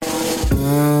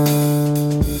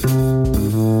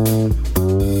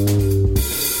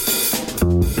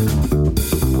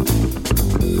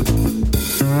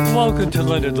Welcome to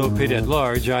Leonard Lopate at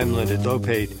Large. I'm Leonard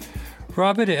Lopate.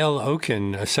 Robert L.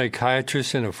 Okin, a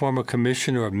psychiatrist and a former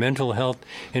commissioner of mental health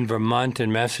in Vermont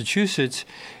and Massachusetts,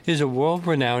 is a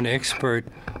world-renowned expert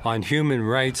on human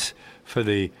rights for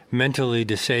the mentally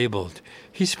disabled.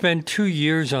 He spent 2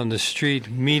 years on the street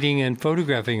meeting and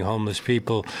photographing homeless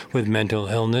people with mental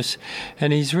illness,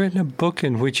 and he's written a book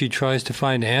in which he tries to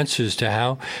find answers to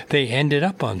how they ended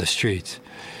up on the streets.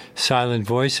 Silent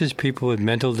Voices, People with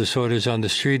Mental Disorders on the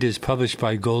Street is published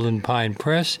by Golden Pine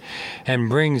Press and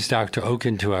brings Dr.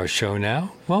 Okin to our show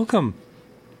now. Welcome.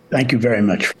 Thank you very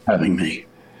much for having me.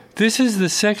 This is the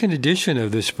second edition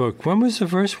of this book. When was the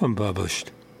first one published?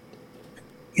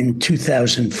 In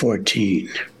 2014.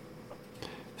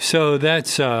 So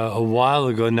that's a while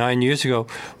ago, 9 years ago.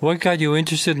 What got you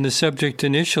interested in the subject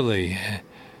initially?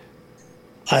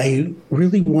 I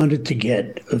really wanted to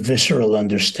get a visceral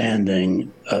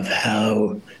understanding of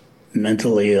how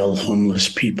mentally ill homeless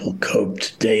people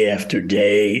coped day after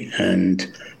day and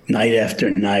night after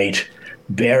night,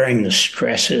 bearing the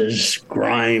stresses,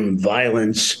 grime,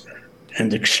 violence,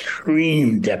 and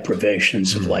extreme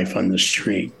deprivations of life on the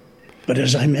street. But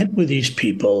as I met with these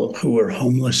people who were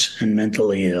homeless and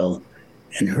mentally ill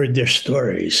and heard their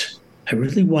stories, I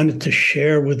really wanted to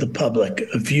share with the public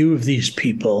a view of these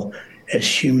people as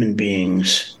human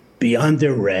beings, beyond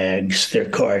their rags, their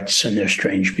carts, and their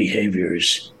strange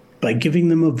behaviors. By giving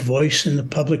them a voice in the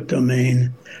public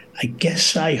domain, I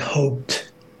guess I hoped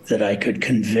that I could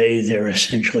convey their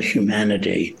essential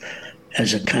humanity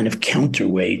as a kind of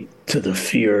counterweight to the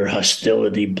fear,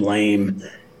 hostility, blame,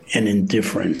 and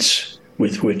indifference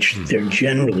with which they're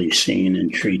generally seen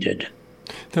and treated.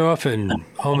 They're often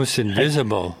almost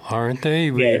invisible, aren't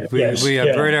they? We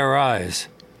avert our eyes.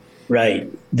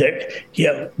 Right.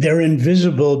 They're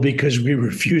invisible because we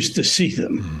refuse to see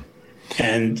them.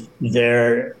 And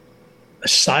they're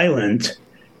silent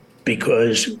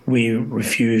because we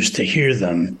refuse to hear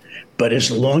them. But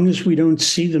as long as we don't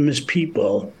see them as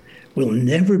people, we'll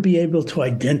never be able to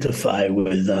identify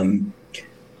with them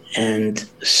and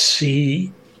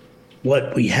see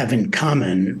what we have in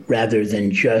common rather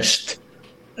than just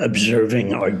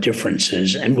observing our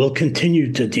differences. And we'll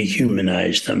continue to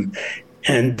dehumanize them.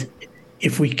 And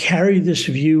if we carry this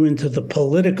view into the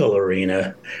political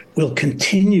arena, we'll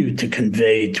continue to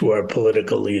convey to our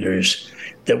political leaders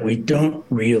that we don't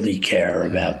really care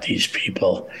about these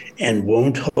people and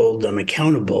won't hold them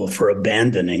accountable for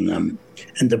abandoning them.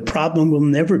 And the problem will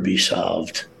never be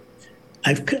solved.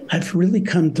 I've really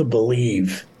come to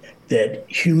believe that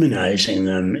humanizing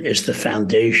them is the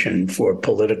foundation for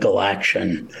political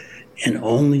action. And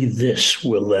only this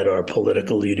will let our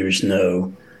political leaders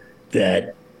know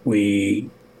that we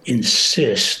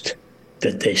insist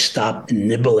that they stop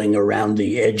nibbling around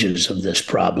the edges of this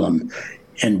problem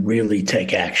and really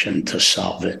take action to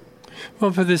solve it.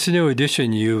 Well, for this new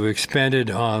edition, you've expanded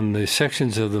on the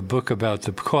sections of the book about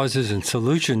the causes and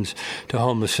solutions to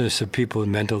homelessness of people with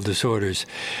mental disorders.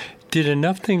 Did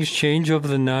enough things change over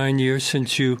the 9 years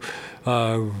since you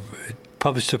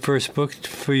published the first book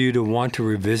for you to want to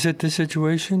revisit the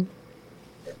situation?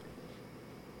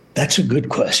 That's a good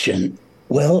question.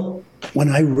 Well, when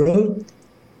I wrote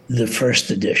the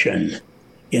first edition,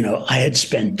 I had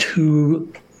spent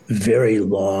 2 very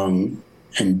long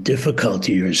and difficult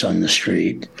years on the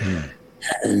street.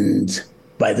 And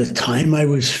by the time I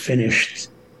was finished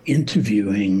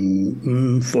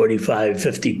interviewing 45,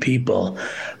 50 people,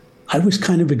 I was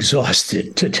kind of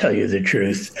exhausted, to tell you the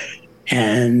truth.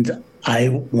 And I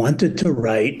wanted to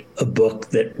write a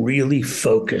book that really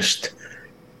focused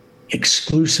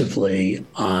exclusively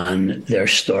on their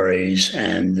stories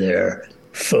and their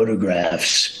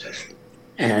photographs.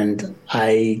 And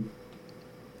I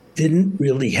didn't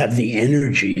really have the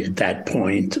energy at that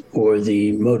point or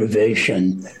the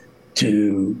motivation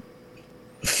to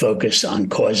focus on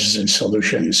causes and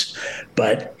solutions.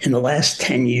 But in the last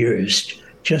 10 years,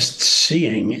 just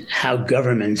seeing how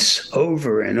governments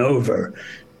over and over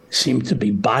seem to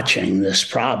be botching this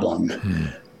problem,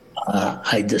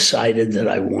 I decided that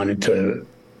I wanted to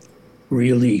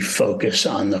really focus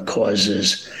on the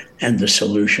causes and the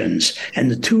solutions.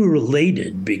 And the two are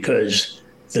related because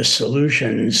the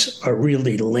solutions are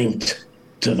really linked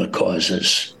to the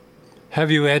causes. Have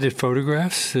you added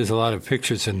photographs? There's a lot of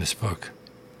pictures in this book.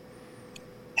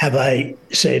 Have I,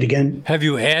 say it again? Have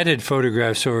you added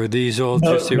photographs, or are these all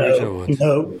just the original ones?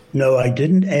 No, I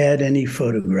didn't add any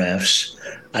photographs.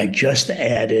 I just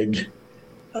added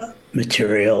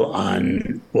material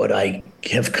on what I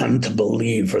have come to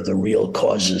believe are the real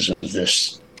causes of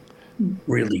this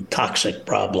really toxic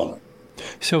problem.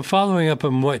 So following up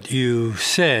on what you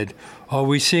said, are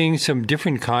we seeing some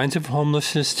different kinds of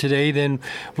homelessness today than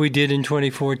we did in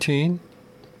 2014?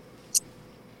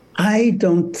 I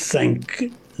don't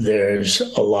think there's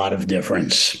a lot of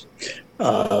difference,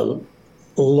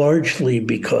 largely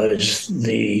because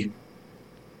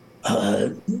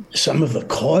some of the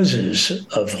causes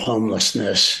of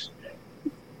homelessness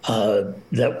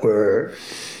that were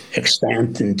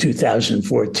extant in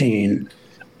 2014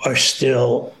 are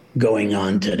still going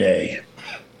on today.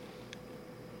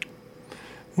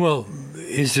 Well,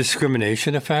 is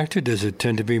discrimination a factor? Does it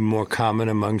tend to be more common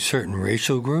among certain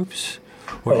racial groups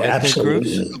or ethnic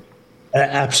groups?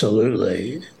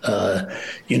 Absolutely.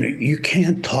 You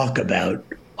can't talk about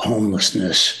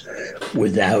homelessness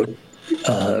without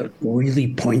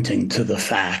really pointing to the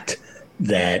fact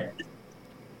that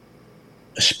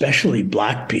especially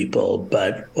Black people,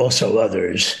 but also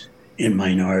others in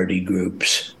minority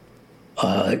groups,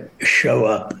 show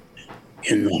up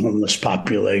in the homeless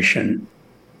population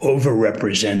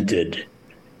overrepresented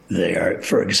there.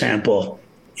 For example,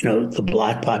 the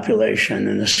Black population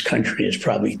in this country is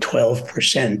probably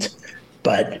 12%,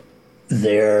 but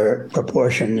their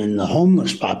proportion in the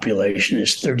homeless population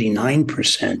is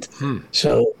 39%.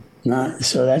 So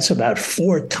that's about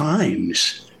 4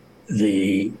 times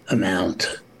the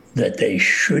amount that they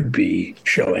should be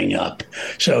showing up.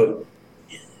 So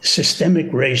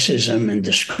systemic racism and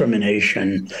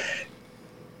discrimination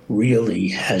really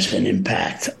has an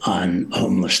impact on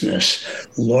homelessness,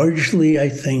 largely, I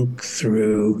think,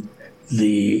 through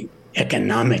the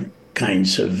economic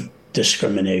kinds of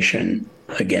discrimination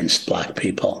against Black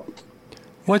people.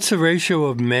 What's the ratio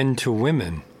of men to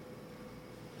women?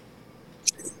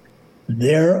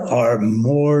 There are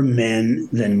more men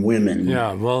than women.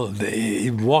 Yeah, well,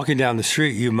 walking down the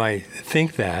street, you might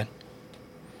think that.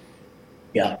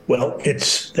 Yeah, well,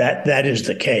 that is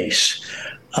the case.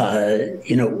 A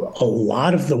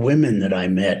lot of the women that I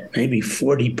met, maybe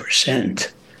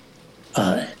 40%,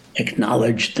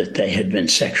 acknowledged that they had been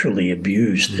sexually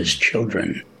abused as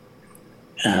children.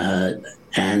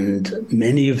 And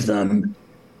many of them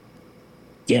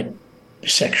get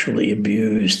sexually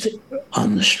abused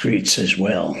on the streets as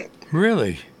well.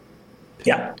 Really?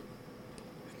 Yeah.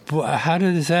 Well, how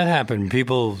does that happen?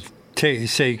 People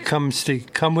say, come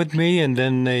with me, and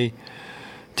then they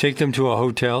take them to a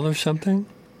hotel or something?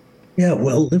 Yeah,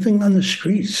 well, living on the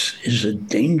streets is a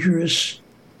dangerous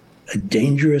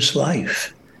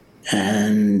life.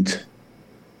 And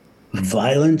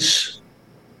violence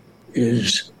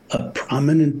is a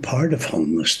prominent part of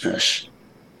homelessness.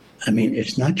 I mean,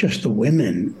 it's not just the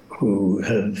women who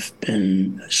have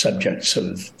been subjects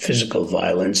of physical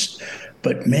violence,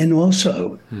 but men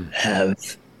also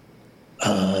have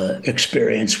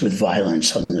experience with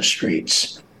violence on the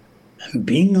streets.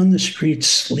 Being on the streets,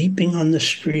 sleeping on the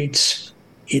streets,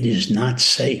 it is not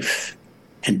safe.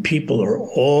 And people are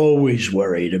always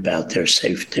worried about their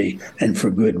safety, and for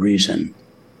good reason.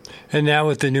 And now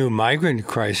with the new migrant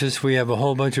crisis, we have a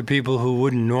whole bunch of people who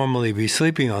wouldn't normally be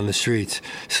sleeping on the streets.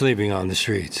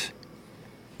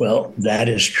 Well, that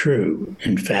is true.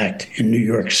 In fact, in New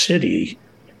York City,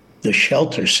 the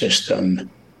shelter system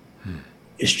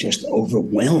is just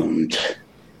overwhelmed.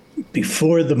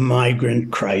 Before the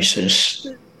migrant crisis,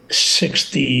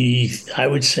 I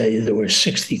would say there were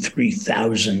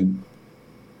 63,000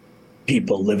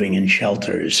 people living in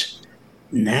shelters.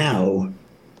 Now,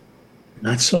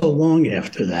 not so long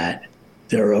after that,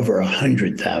 there are over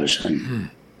 100,000.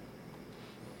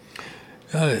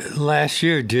 Last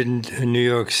year, didn't New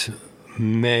York's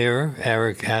Mayor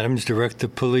Eric Adams direct the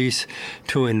police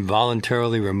to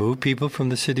involuntarily remove people from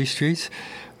the city streets?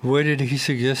 Where did he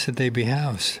suggest that they be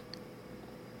housed?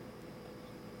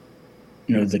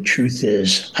 The truth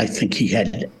is, I think he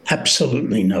had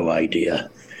absolutely no idea.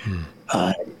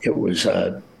 It was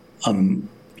a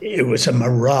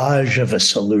mirage of a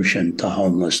solution to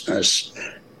homelessness,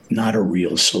 not a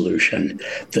real solution.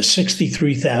 The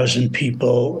 63,000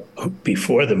 people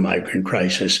before the migrant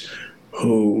crisis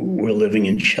who were living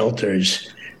in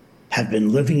shelters have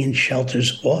been living in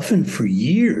shelters often for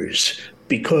years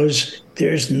because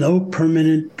there's no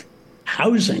permanent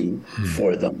housing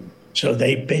for them. So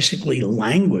they basically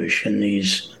languish in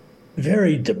these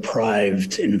very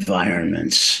deprived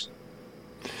environments.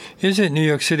 Isn't New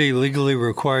York City legally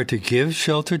required to give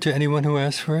shelter to anyone who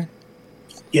asks for it?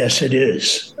 Yes, it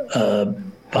is.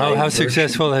 How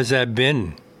successful has that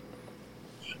been?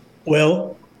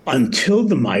 Well, until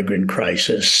the migrant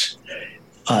crisis,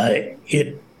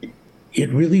 it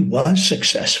really was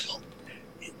successful.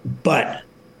 But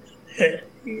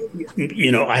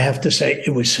I have to say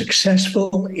it was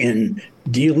successful in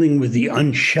dealing with the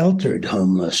unsheltered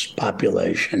homeless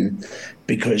population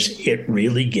because it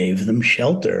really gave them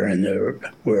shelter, and there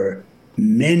were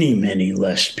many, many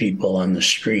less people on the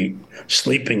street,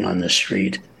 sleeping on the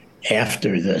street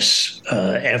after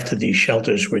these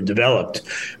shelters were developed.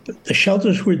 But the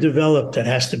shelters were developed, it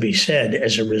has to be said,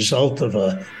 as a result of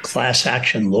a class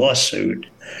action lawsuit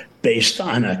based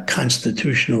on a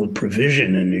constitutional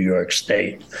provision in New York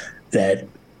State that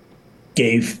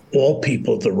gave all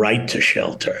people the right to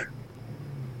shelter.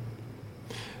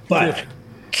 But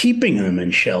keeping them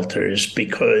in shelters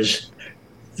because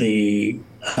the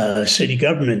city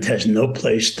government has no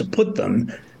place to put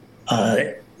them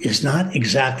is not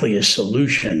exactly a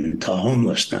solution to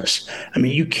homelessness. I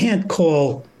mean, you can't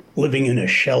call living in a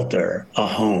shelter a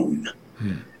home.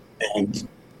 And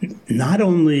not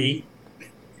only,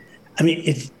 I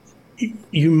mean,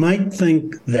 you might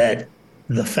think that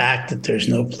the fact that there's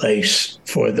no place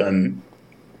for them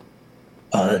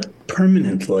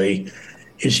permanently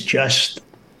is just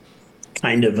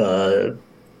kind of a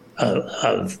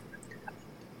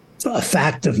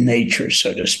fact of nature,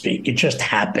 so to speak. It just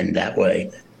happened that way.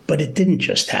 But it didn't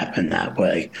just happen that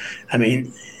way. I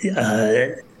mean,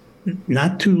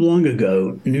 not too long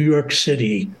ago, New York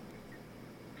City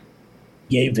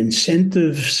gave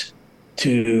incentives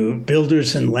to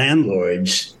builders and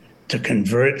landlords to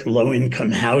convert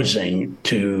low-income housing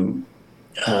to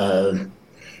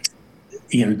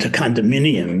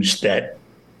condominiums that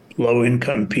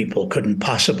low-income people couldn't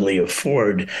possibly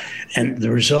afford. And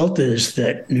the result is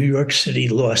that New York City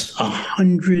lost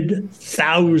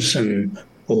 100,000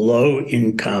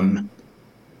 low-income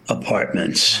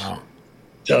apartments. Wow.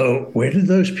 So where did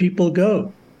those people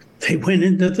go? They went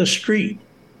into the street.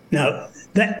 Now,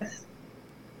 that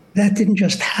didn't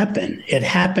just happen. It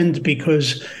happened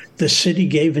because the city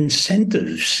gave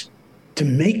incentives to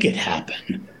make it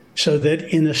happen. So that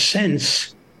in a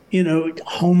sense,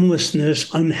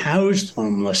 homelessness, unhoused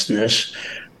homelessness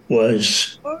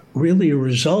was really a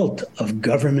result of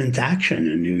government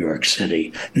action in New York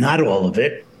City. Not all of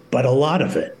it, but a lot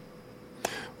of it.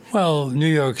 Well, New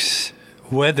York's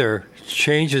weather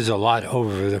changes a lot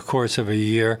over the course of a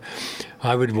year.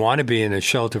 I would want to be in a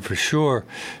shelter for sure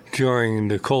during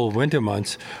the cold winter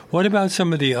months. What about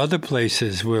some of the other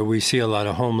places where we see a lot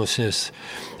of homelessness?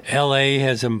 LA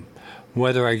has a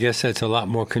weather, I guess, that's a lot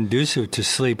more conducive to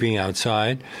sleeping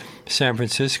outside. San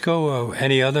Francisco or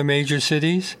any other major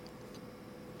cities?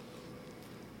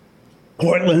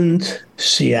 Portland,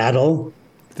 Seattle.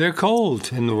 They're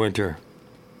cold in the winter.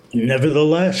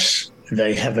 Nevertheless,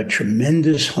 they have a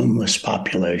tremendous homeless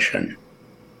population.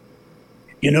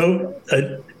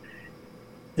 There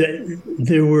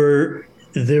were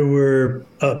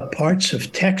parts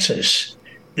of Texas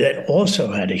that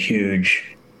also had a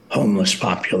huge homeless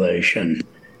population.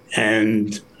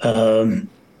 And, at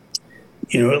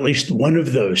least one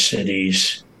of those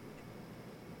cities,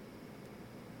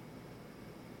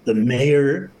 the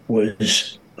mayor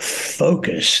was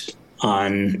focused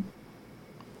on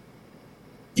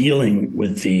dealing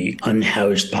with the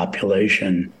unhoused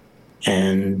population,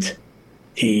 and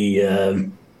he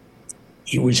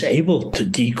was able to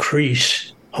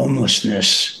decrease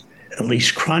homelessness, at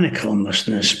least chronic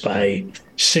homelessness, by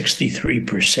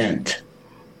 63%.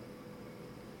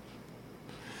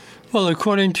 Well,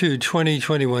 according to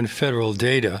 2021 federal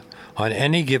data, on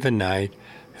any given night,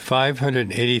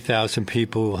 580,000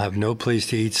 people will have no place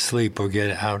to eat, sleep, or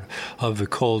get out of the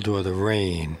cold or the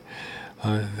rain.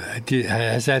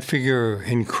 Has that figure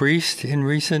increased in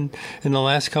the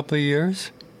last couple of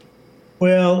years?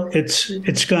 Well,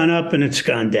 it's gone up and it's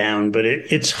gone down, but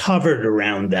it's hovered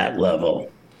around that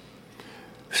level.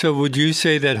 So would you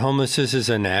say that homelessness is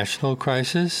a national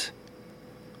crisis?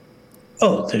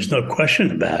 Oh, there's no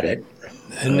question about it.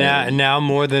 And now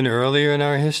more than earlier in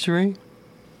our history?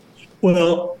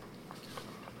 Well,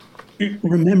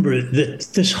 remember that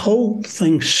this whole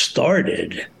thing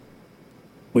started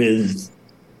with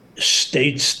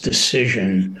states'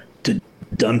 decision to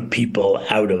dump people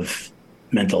out of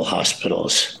mental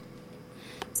hospitals.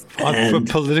 For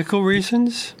political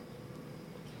reasons?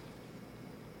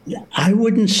 I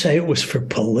wouldn't say it was for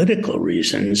political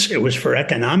reasons. It was for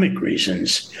economic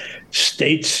reasons.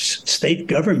 State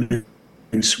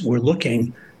governments were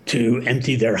looking to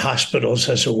empty their hospitals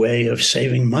as a way of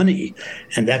saving money.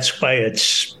 And that's why it's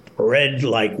spread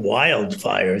like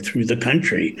wildfire through the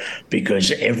country,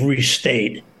 because every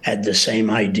state had the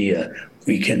same idea.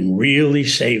 We can really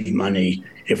save money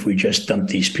if we just dump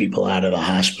these people out of the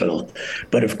hospital.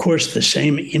 But of course, the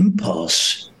same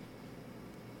impulse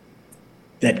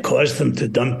that caused them to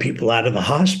dump people out of the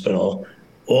hospital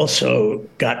also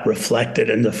got reflected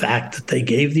in the fact that they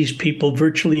gave these people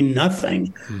virtually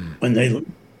nothing when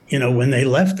they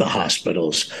left the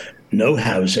hospitals. No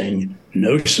housing,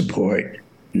 no support,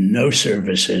 no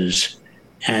services.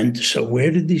 And so where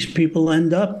did these people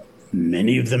end up?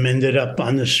 Many of them ended up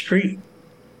on the street.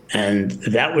 And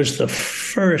that was the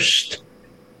first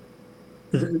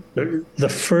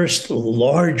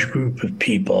large group of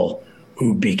people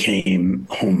who became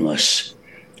homeless.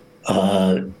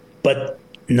 But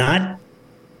not,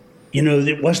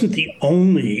 it wasn't the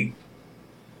only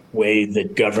way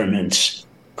that governments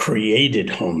created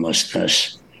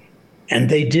homelessness. And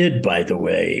they did, by the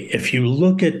way. If you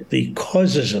look at the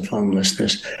causes of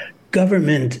homelessness,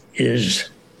 government is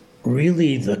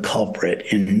really the culprit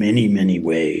in many, many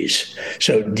ways.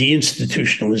 So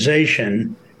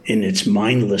deinstitutionalization in its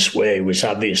mindless way was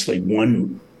obviously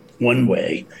one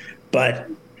way. But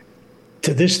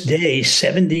to this day,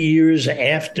 70 years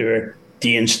after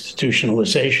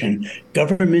deinstitutionalization,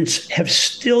 governments have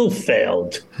still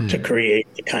failed to create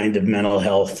the kind of mental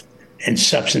health and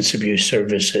substance abuse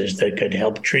services that could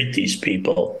help treat these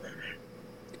people.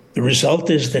 The result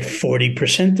is that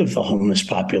 40% of the homeless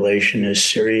population is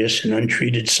serious and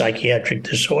untreated psychiatric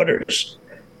disorders.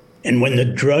 And when the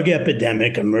drug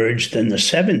epidemic emerged in the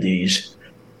 70s,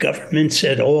 governments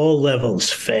at all levels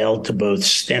failed to both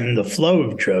stem the flow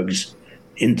of drugs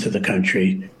into the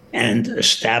country and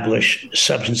establish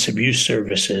substance abuse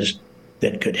services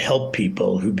that could help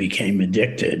people who became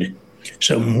addicted.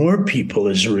 So more people,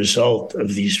 as a result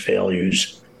of these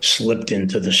failures, slipped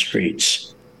into the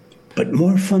streets. But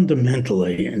more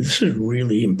fundamentally, and this is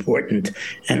really important,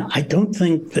 and I don't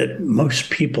think that most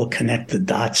people connect the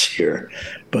dots here,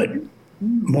 but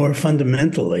more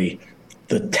fundamentally,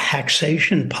 the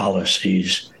taxation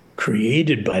policies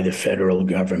created by the federal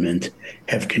government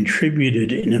have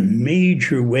contributed in a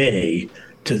major way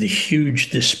to the huge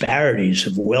disparities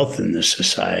of wealth in this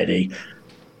society.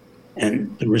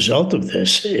 And the result of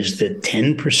this is that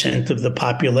 10% of the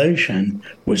population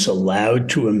was allowed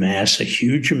to amass a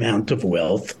huge amount of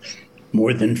wealth,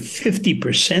 more than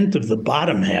 50% of the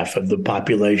bottom half of the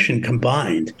population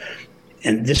combined.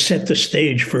 And this set the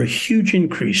stage for a huge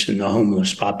increase in the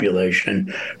homeless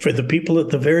population. For the people at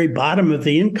the very bottom of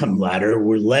the income ladder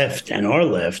were left and are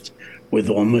left with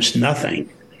almost nothing.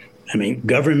 I mean,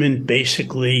 government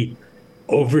basically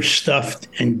overstuffed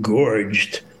and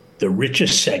gorged the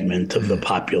richest segment of the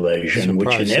population,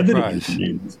 which inevitably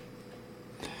meant,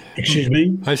 excuse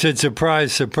me? I said,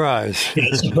 surprise, surprise.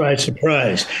 Yeah, surprise,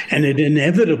 surprise. And it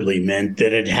inevitably meant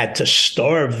that it had to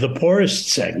starve the poorest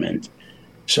segment.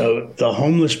 So the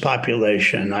homeless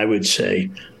population, I would say,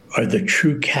 are the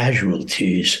true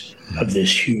casualties of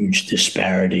this huge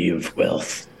disparity of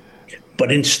wealth.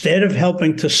 But instead of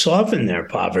helping to soften their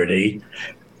poverty,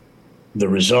 the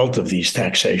result of these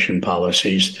taxation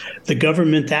policies, the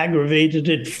government aggravated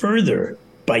it further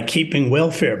by keeping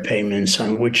welfare payments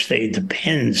on which they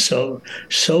depend so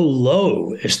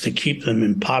low as to keep them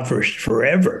impoverished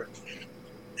forever.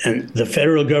 And the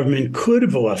federal government could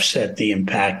have offset the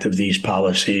impact of these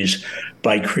policies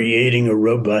by creating a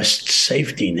robust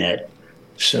safety net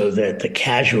so that the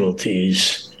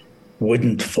casualties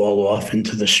wouldn't fall off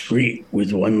into the street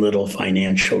with one little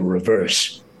financial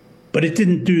reverse. But it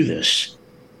didn't do this.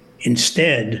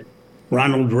 Instead,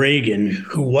 Ronald Reagan,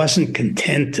 who wasn't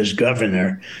content as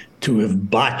governor to have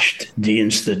botched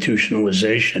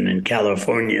deinstitutionalization in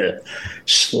California,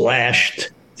 slashed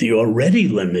the already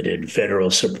limited federal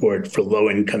support for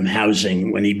low-income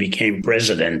housing when he became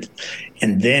president,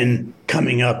 and then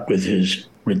coming up with his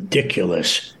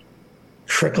ridiculous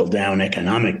trickle-down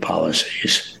economic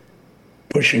policies,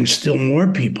 pushing still more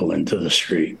people into the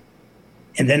street.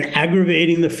 And then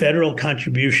aggravating the federal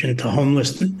contribution to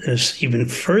homelessness even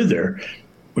further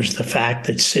was the fact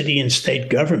that city and state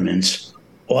governments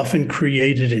often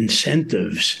created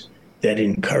incentives that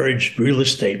encouraged real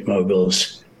estate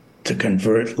moguls to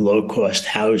convert low-cost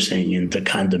housing into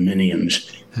condominiums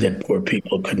that poor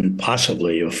people couldn't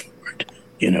possibly afford,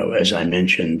 as I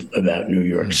mentioned about New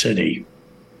York City.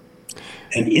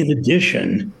 And in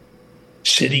addition,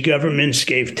 city governments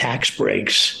gave tax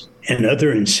breaks and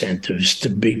other incentives to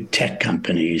big tech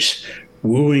companies,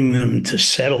 wooing them to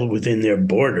settle within their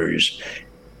borders,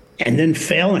 and then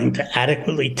failing to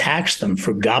adequately tax them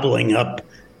for gobbling up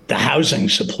the housing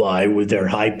supply with their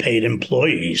high-paid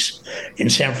employees. In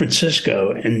San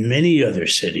Francisco and many other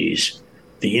cities,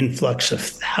 the influx of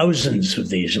thousands of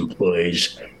these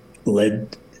employees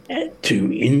led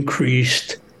to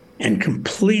increased and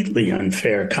completely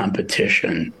unfair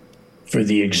competition for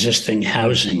the existing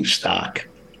housing stock.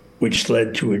 which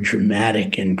led to a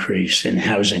dramatic increase in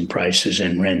housing prices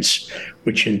and rents,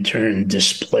 which in turn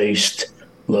displaced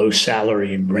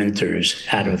low-salaried renters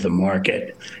out of the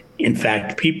market. In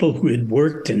fact, people who had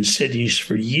worked in cities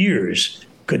for years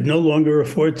could no longer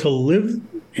afford to live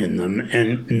in them,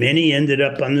 and many ended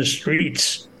up on the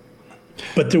streets.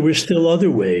 But there were still other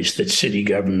ways that city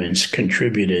governments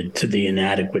contributed to the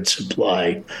inadequate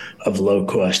supply of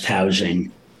low-cost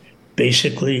housing,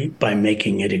 basically by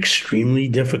making it extremely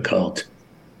difficult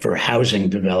for housing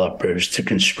developers to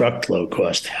construct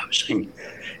low-cost housing.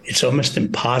 It's almost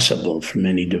impossible for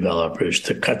many developers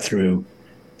to cut through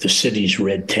the city's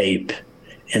red tape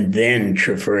and then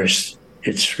traverse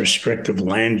its restrictive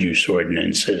land use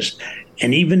ordinances.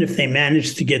 And even if they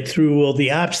manage to get through all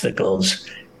the obstacles,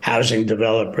 housing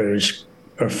developers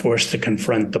are forced to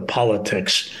confront the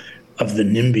politics of the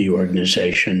NIMBY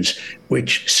organizations,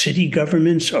 which city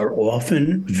governments are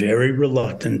often very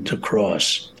reluctant to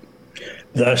cross.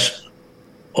 Thus,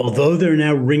 although they're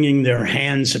now wringing their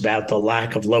hands about the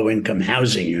lack of low-income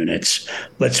housing units,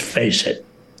 let's face it,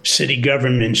 city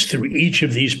governments through each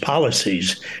of these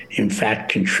policies, in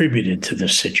fact, contributed to the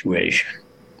situation.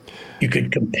 You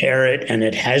could compare it, and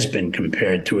it has been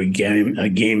compared to a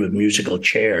game of musical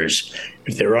chairs.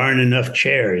 If there aren't enough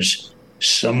chairs,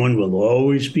 someone will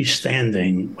always be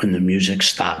standing when the music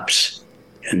stops.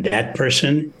 And that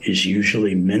person is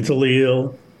usually mentally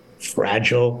ill,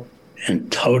 fragile,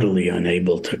 and totally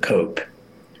unable to cope.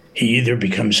 He either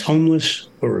becomes homeless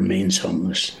or remains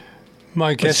homeless.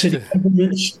 My guess, city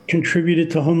governments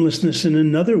contributed to homelessness in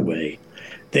another way.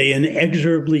 They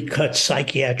inexorably cut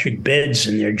psychiatric beds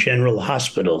in their general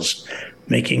hospitals,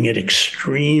 making it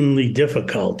extremely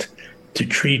difficult to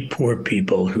treat poor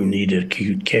people who need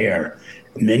acute care.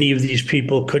 Many of these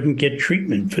people couldn't get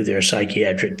treatment for their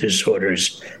psychiatric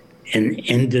disorders and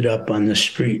ended up on the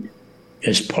street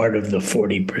as part of the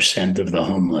 40% of the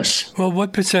homeless. Well,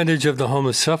 what percentage of the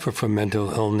homeless suffer from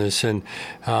mental illness, and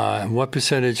what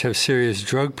percentage have serious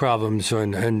drug problems,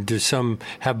 and do some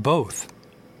have both?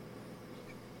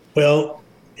 Well,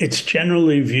 it's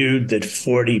generally viewed that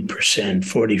 40%,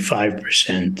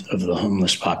 45% of the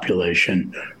homeless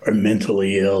population are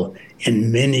mentally ill,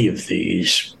 and many of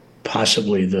these,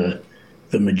 possibly the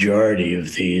majority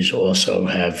of these, also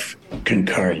have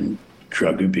concurrent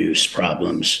drug abuse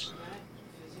problems.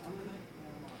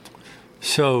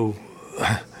 So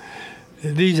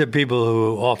these are people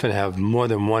who often have more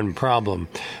than one problem.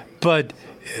 But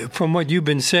from what you've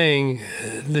been saying,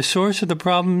 the source of the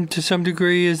problem to some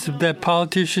degree is that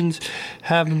politicians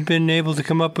haven't been able to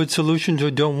come up with solutions or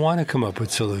don't want to come up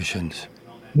with solutions.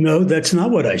 No, that's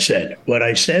not what I said. What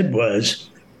I said was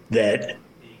that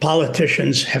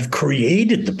politicians have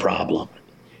created the problem.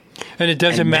 And it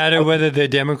doesn't matter whether they're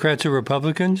Democrats or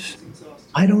Republicans?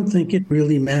 I don't think it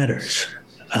really matters.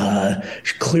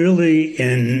 Clearly,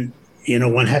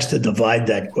 one has to divide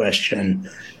that question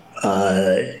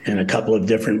in a couple of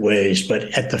different ways. But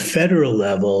at the federal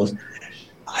level,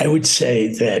 I would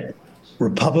say that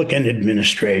Republican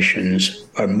administrations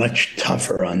are much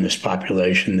tougher on this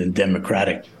population than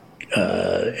Democratic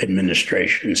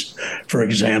administrations. For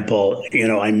example,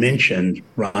 I mentioned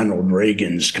Ronald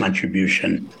Reagan's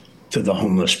contribution to the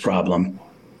homeless problem.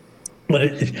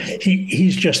 But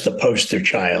he's just a poster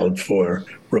child for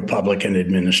Republican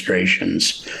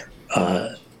administrations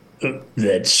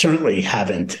that certainly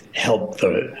haven't helped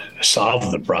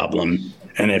solve the problem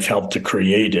and have helped to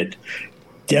create it.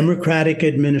 Democratic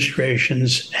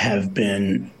administrations have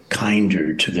been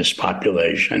kinder to this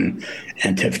population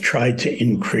and have tried to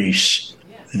increase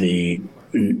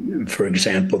for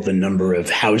example, the number of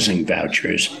housing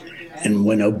vouchers. And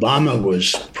when Obama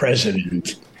was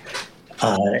president,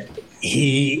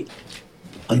 he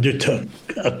undertook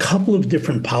a couple of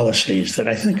different policies that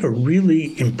I think are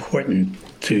really important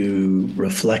to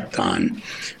reflect on,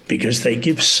 because they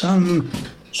give some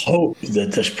hope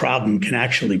that this problem can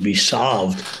actually be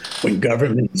solved when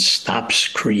government stops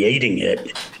creating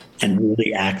it and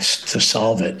really acts to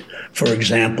solve it. For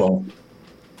example,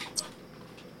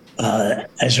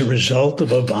 as a result of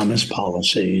Obama's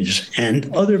policies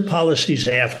and other policies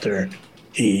after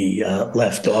he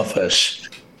left office,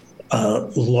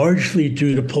 largely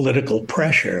due to political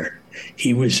pressure,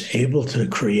 he was able to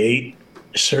create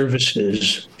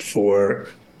services for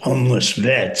homeless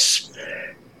vets.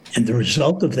 And the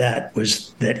result of that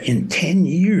was that in 10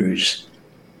 years,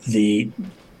 the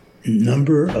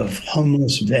number of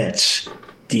homeless vets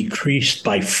decreased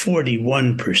by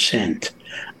 41%.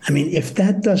 I mean, if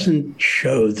that doesn't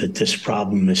show that this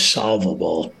problem is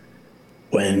solvable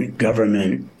when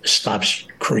government stops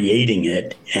creating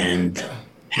it and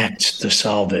acts to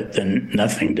solve it, then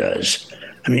nothing does.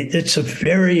 I mean, it's a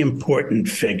very important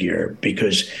figure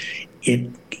because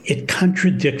it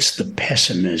contradicts the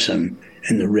pessimism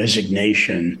and the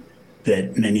resignation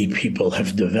that many people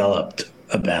have developed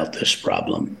about this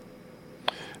problem.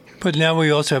 But now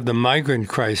we also have the migrant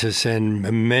crisis, and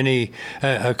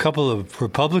a couple of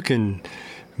Republican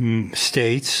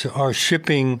states are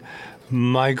shipping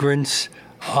migrants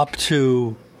up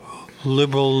to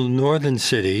liberal northern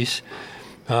cities,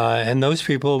 and those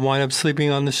people wind up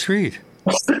sleeping on the street.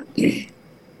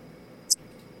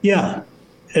 Yeah,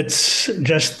 it's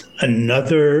just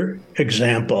another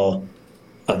example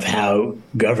of how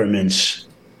governments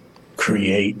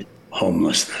create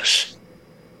homelessness.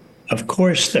 Of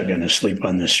course, they're going to sleep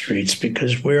on the streets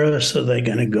because where else are they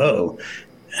going to go?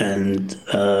 And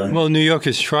well, New York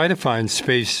has tried to find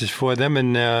spaces for them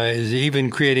and is even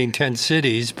creating tent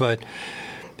cities, but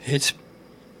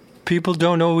people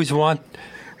don't always want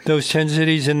those tent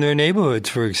cities in their neighborhoods,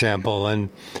 for example, and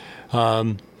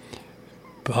others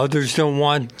don't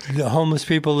want the homeless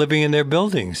people living in their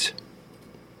buildings.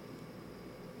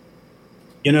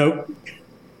 You know,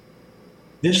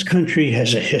 this country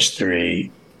has a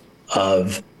history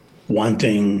of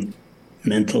wanting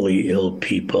mentally ill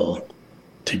people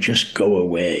to just go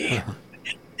away. Uh-huh.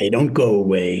 They don't go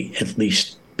away, at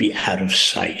least be out of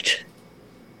sight.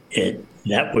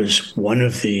 That was one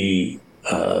of the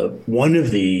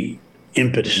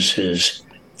impetuses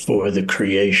for the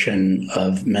creation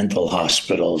of mental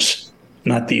hospitals.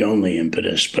 Not the only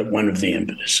impetus, but one of the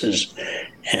impetuses.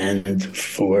 And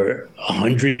for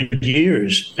 100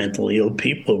 years, mentally ill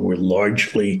people were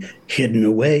largely hidden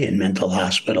away in mental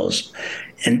hospitals.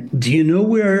 And do you know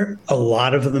where a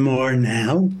lot of them are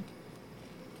now?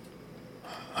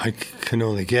 I can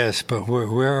only guess, but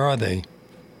where are they?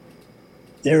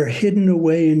 They're hidden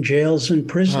away in jails and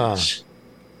prisons.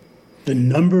 The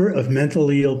number of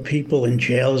mentally ill people in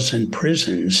jails and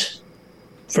prisons,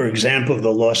 for example,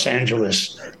 the Los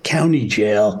Angeles County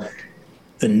Jail,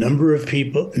 the number of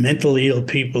mentally ill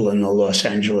people in the Los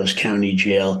Angeles County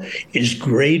Jail is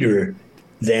greater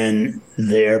than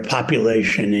their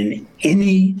population in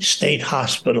any state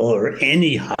hospital or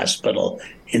any hospital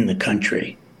in the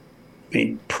country. I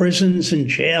mean, prisons and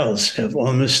jails have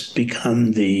almost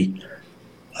become the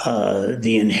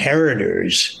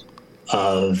inheritors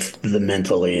of the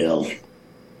mentally ill.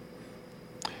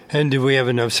 And do we have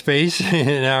enough space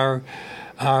in our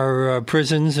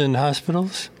prisons and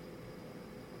hospitals?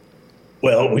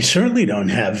 Well, we certainly don't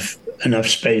have enough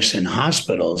space in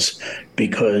hospitals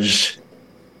because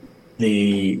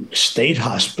the state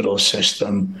hospital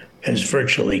system has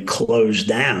virtually closed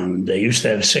down. They used to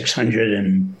have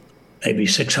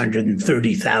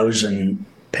 630,000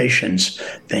 patients.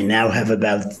 They now have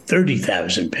about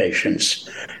 30,000 patients.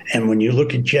 And when you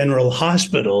look at general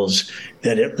hospitals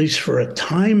that, at least for a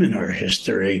time in our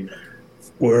history,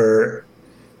 were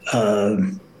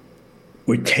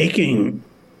taking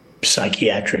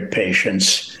psychiatric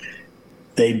patients,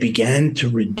 they began to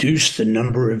reduce the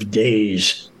number of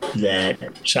days that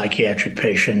psychiatric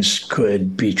patients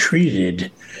could be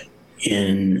treated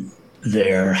in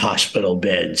their hospital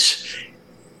beds.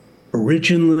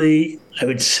 Originally, I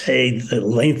would say the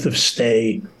length of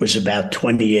stay was about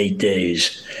 28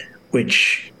 days,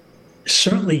 which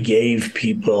certainly gave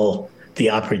people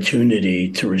the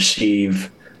opportunity to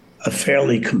receive a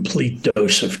fairly complete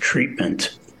dose of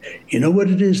treatment. You know what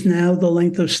it is now, the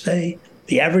length of stay?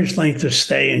 The average length of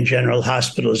stay in general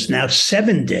hospital is now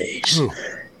 7 days. Ooh.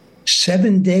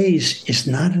 7 days is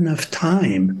not enough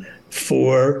time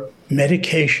for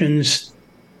medications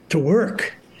to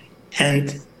work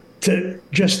and so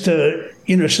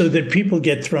that people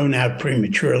get thrown out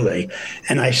prematurely.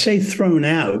 And I say thrown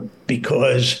out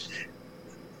because,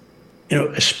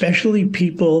 especially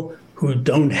people who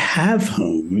don't have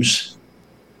homes,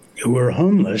 who are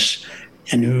homeless,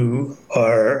 and who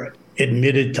are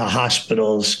admitted to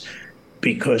hospitals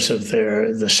because of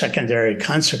the secondary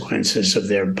consequences of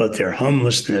both their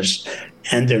homelessness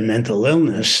and their mental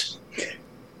illness.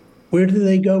 Where do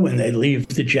they go when they leave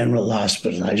the general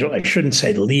hospital? I shouldn't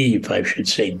say leave, I should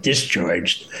say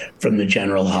discharged from the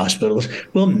general hospitals.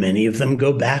 Well, many of them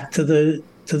go back to the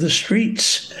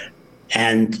streets.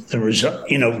 And the result,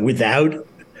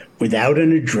 without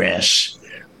an address,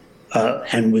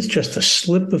 and with just a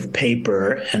slip of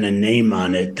paper and a name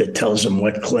on it that tells them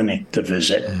what clinic to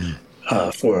visit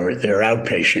for their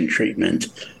outpatient treatment,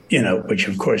 which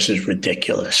of course is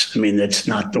ridiculous. I mean, that's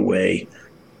not the way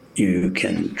you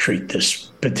can treat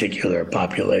this particular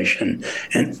population.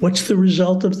 And what's the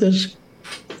result of this?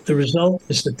 The result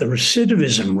is that the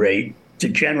recidivism rate to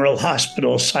general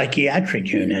hospital psychiatric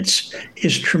units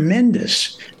is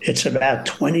tremendous. It's about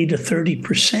 20 to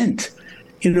 30%.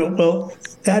 Well,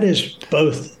 that is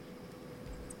both.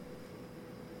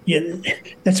 Yeah,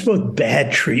 that's both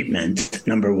bad treatment,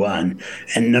 number one.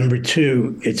 And number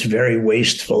two, it's very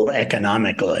wasteful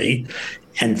economically.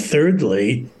 And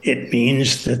thirdly, it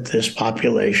means that this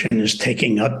population is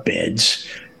taking up beds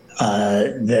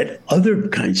that other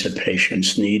kinds of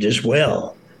patients need as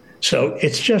well. So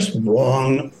it's just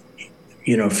wrong,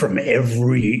 from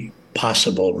every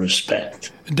possible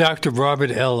respect. Dr.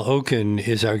 Robert L. Okin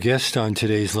is our guest on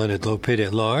today's Leonard Lopate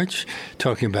at Large,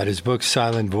 talking about his book,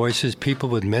 Silent Voices, People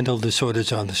with Mental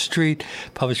Disorders on the Street,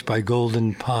 published by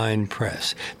Golden Pine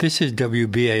Press. This is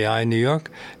WBAI New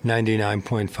York,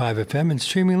 99.5 FM, and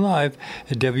streaming live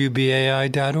at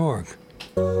WBAI.org.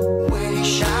 When he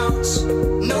shouts,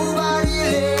 nobody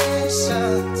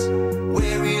listens.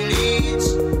 Where he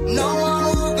leads, no one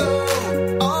will go.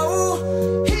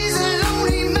 Oh, he's a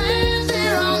lonely man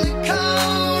there on the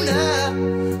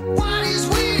corner. What he's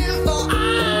waiting for,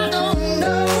 I don't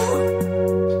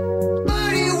know.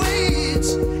 But he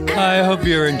waits. I hope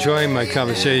you're enjoying my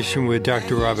conversation with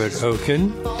Dr. Robert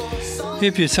Okin.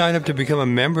 If you sign up to become a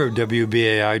member of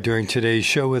WBAI during today's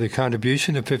show with a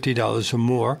contribution of $50 or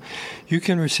more, you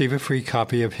can receive a free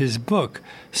copy of his book,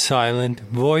 Silent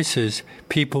Voices,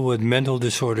 People with Mental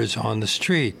Disorders on the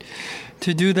Street.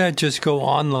 To do that, just go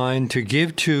online to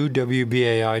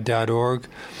give2wbai.org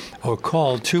or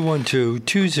call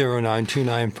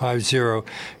 212-209-2950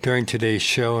 during today's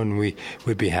show, and we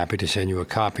would be happy to send you a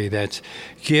copy. That's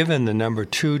give and the number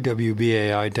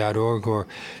 2wbai.org or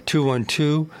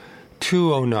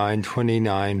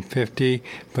 212-209-2950,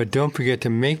 but don't forget to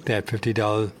make that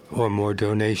 $50 or more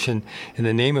donation in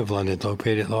the name of Leonard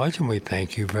Lopate at Large, and we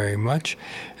thank you very much.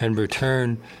 And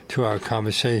return to our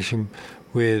conversation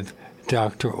with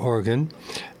Dr. Orkin.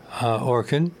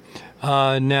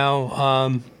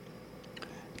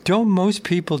 Don't most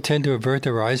people tend to avert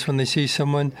their eyes when they see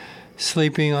someone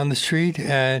sleeping on the street?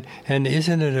 And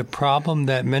isn't it a problem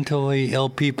that mentally ill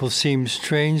people seem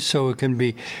strange, so it can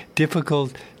be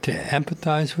difficult to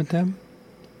empathize with them?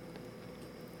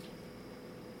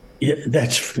 Yeah,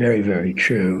 that's very, very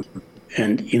true.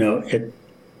 And,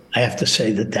 I have to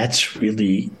say that that's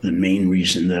really the main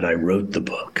reason that I wrote the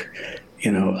book.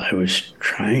 I was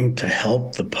trying to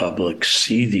help the public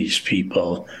see these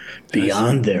people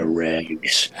beyond their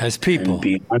rags. As people. And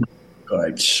beyond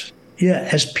guards. Yeah,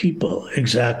 as people,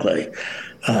 exactly.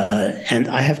 And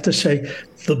I have to say,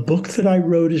 the book that I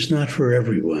wrote is not for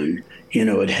everyone.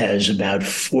 It has about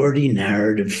 40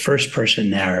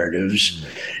 first-person narratives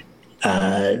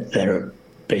that are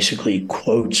basically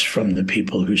quotes from the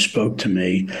people who spoke to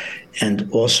me, and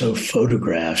also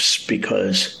photographs,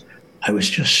 because I was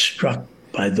just struck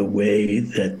by the way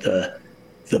that the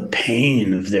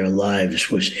pain of their lives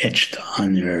was etched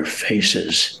on their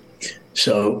faces.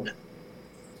 So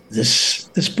this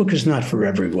book is not for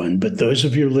everyone, but those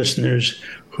of your listeners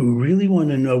who really want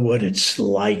to know what it's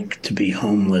like to be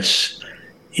homeless,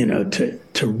 to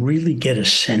really get a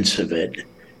sense of it,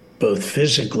 both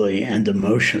physically and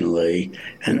emotionally,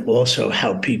 and also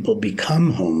how people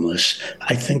become homeless,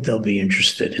 I think they'll be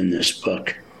interested in this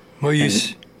book. Well,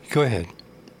 go ahead.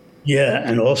 Yeah,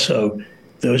 and also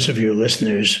those of your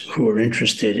listeners who are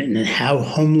interested in how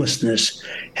homelessness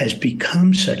has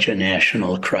become such a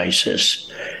national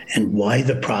crisis and why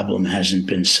the problem hasn't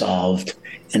been solved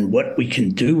and what we can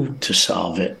do to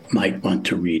solve it might want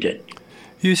to read it.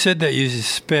 You said that you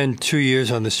spent 2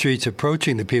 years on the streets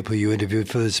approaching the people you interviewed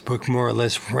for this book more or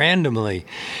less randomly.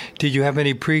 Did you have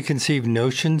any preconceived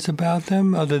notions about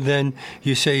them other than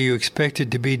you say you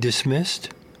expected to be dismissed?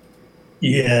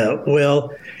 Yeah,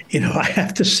 well, I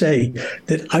have to say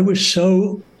that I was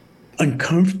so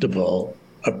uncomfortable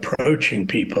approaching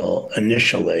people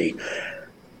initially.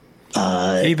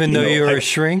 Even though you're a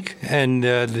shrink and,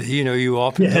 you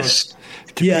often talk to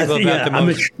people about the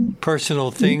most personal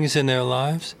things in their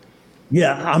lives?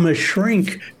 Yeah, I'm a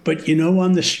shrink, but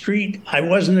on the street, I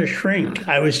wasn't a shrink.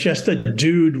 I was just a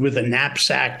dude with a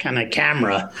knapsack and a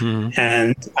camera,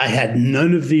 and I had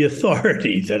none of the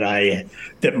authority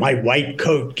that my white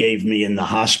coat gave me in the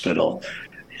hospital.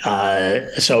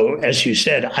 So, as you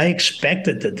said, I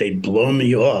expected that they'd blow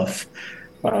me off,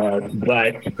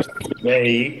 but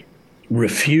they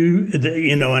refused,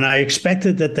 and I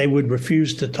expected that they would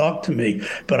refuse to talk to me,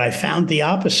 but I found the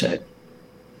opposite.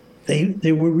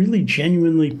 They were really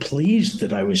genuinely pleased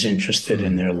that I was interested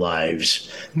in their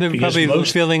lives. They were probably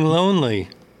feeling lonely.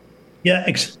 Yeah,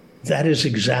 that is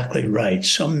exactly right.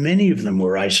 So many of them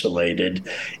were isolated,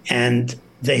 and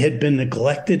they had been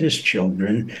neglected as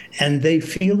children, and they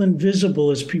feel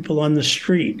invisible as people on the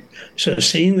street. So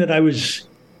seeing that I was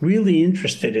really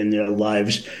interested in their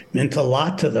lives meant a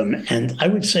lot to them. And I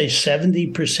would say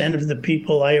 70% of the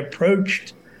people I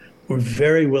approached were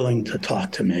very willing to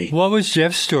talk to me. What was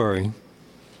Jeff's story?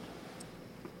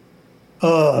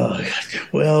 Oh,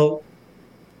 well,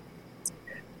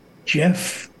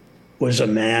 Jeff was a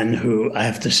man who I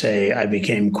have to say I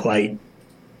became quite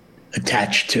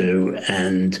attached to,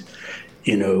 and,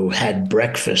 had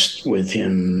breakfast with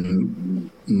him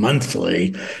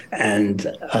monthly, and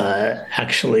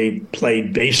actually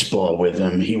played baseball with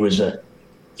him. He was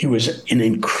an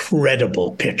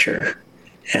incredible pitcher.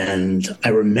 And I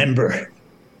remember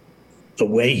the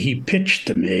way he pitched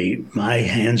to me, my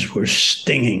hands were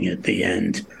stinging at the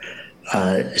end.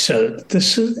 So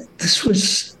this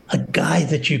was a guy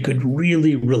that you could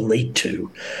really relate to.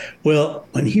 Well,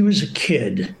 when he was a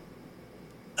kid,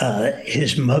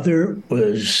 his mother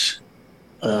was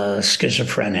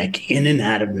schizophrenic, in and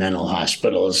out of mental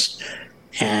hospitals,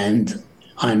 and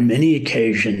on many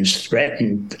occasions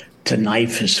threatened to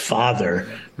knife his father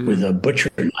with a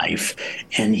butcher knife.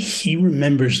 And he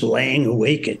remembers laying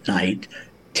awake at night,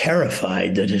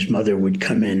 terrified that his mother would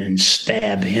come in and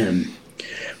stab him.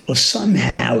 Well,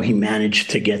 somehow he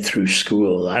managed to get through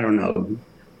school. I don't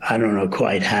know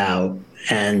quite how.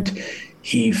 And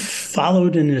he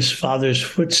followed in his father's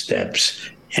footsteps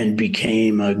and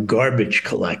became a garbage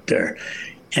collector.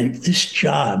 And this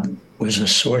job was a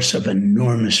source of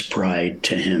enormous pride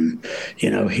to him.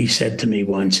 He said to me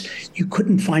once, you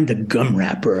couldn't find a gum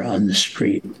wrapper on the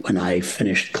street when I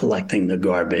finished collecting the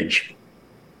garbage.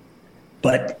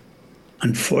 But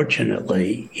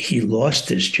unfortunately, he lost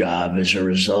his job as a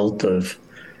result of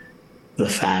the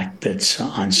fact that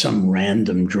on some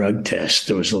random drug test,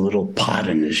 there was a little pot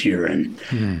in his urine.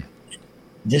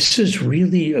 This is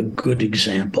really a good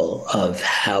example of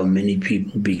how many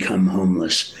people become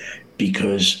homeless,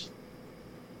 because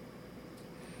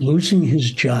losing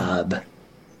his job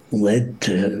led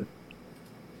to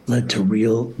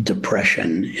real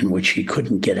depression, in which he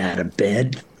couldn't get out of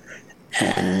bed,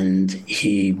 and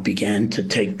he began to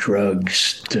take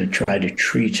drugs to try to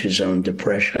treat his own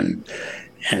depression.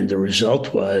 And the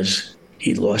result was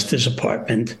he lost his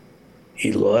apartment,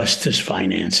 he lost his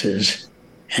finances,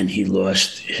 and he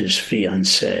lost his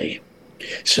fiancée.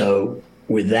 So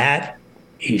with that,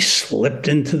 he slipped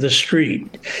into the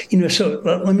street. So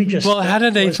let me just... Well, how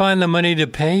did they find the money to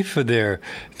pay for their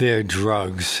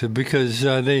drugs? Because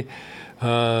is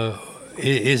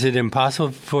it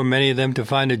impossible for many of them to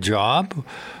find a job?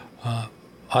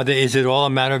 Is it all a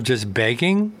matter of just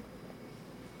begging?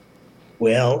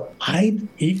 Well,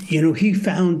 he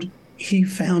found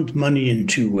money in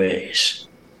two ways.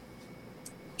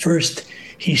 First,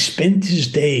 he spent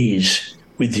his days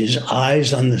with his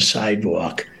eyes on the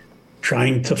sidewalk,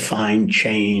 trying to find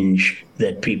change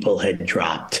that people had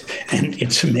dropped. And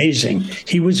it's amazing.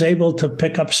 He was able to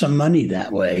pick up some money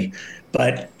that way,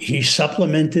 but he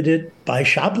supplemented it by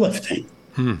shoplifting.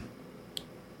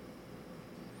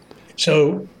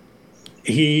 So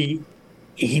he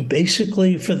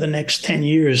basically, for the next 10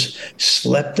 years,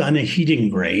 slept on a heating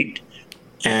grate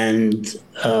and,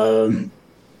 and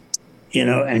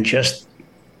just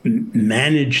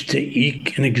managed to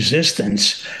eke an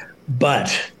existence.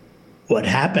 But what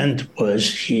happened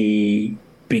was he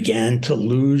began to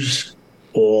lose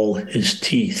all his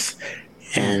teeth.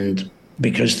 And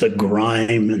because the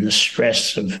grime and the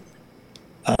stress of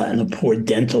and the poor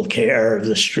dental care of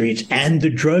the streets and the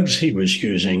drugs he was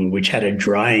using, which had a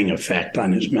drying effect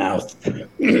on his mouth,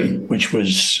 which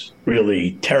was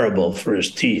really terrible for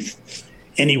his teeth.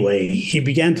 Anyway, he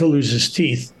began to lose his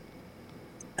teeth.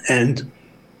 And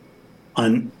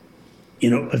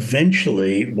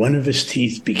eventually one of his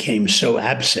teeth became so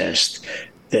abscessed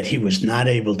that he was not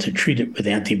able to treat it with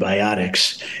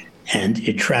antibiotics. And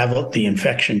the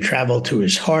infection traveled to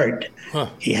his heart.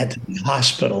 He had to be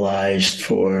hospitalized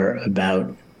for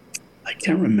about, I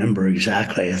can't remember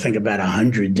exactly, I think about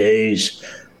 100 days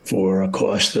for a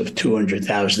cost of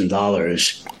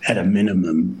 $200,000 at a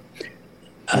minimum.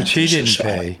 Which he didn't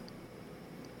pay.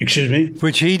 Excuse me?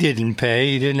 Which he didn't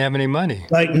pay. He didn't have any money.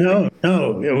 No.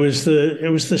 It was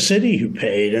the city who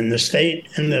paid, and the state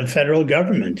and the federal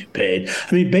government who paid.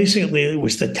 I mean, basically, it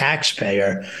was the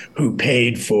taxpayer who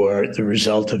paid for the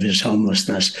result of his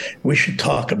homelessness. We should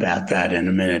talk about that in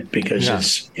a minute because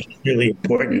it's really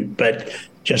important. But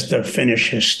just to finish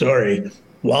his story,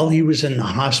 while he was in the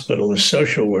hospital, a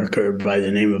social worker by the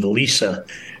name of Lisa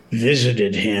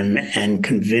visited him and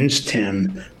convinced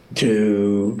him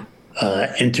to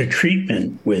enter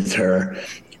treatment with her.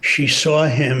 She saw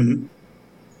him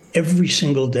every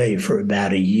single day for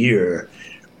about a year,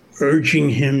 urging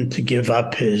him to give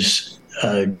up his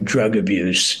drug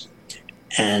abuse.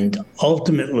 and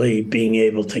ultimately being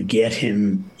able to get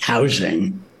him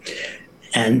housing.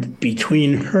 And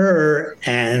between her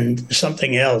and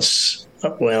something else,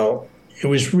 well, it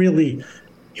was really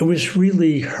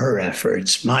her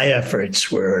efforts. My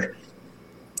efforts were,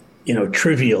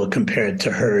 trivial compared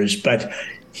to hers. But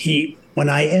when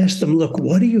I asked him, look,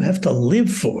 what do you have to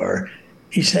live for?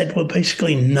 He said, well,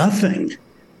 basically nothing.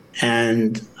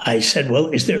 And I said, well,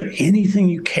 is there anything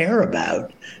you care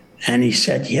about? And he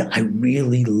said, yeah, I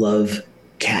really love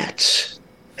cats.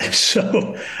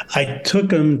 So I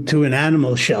took him to an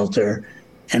animal shelter,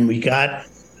 and we got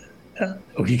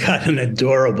an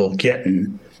adorable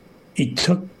kitten. He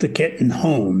took the kitten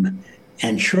home,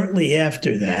 and shortly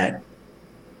after that,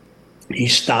 he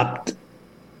stopped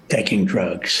taking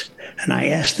drugs. And I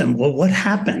asked him, well, what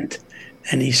happened?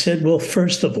 And he said, well,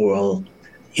 first of all,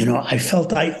 I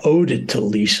felt I owed it to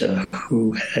Lisa,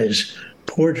 who has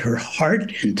poured her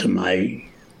heart into me,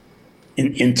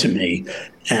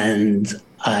 and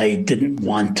I didn't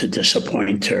want to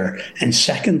disappoint her. And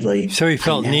secondly, so he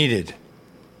felt needed.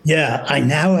 Yeah, I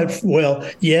now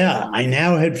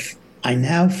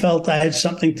felt I had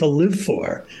something to live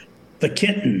for, the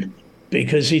kitten,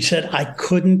 because he said I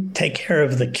couldn't take care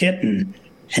of the kitten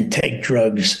and take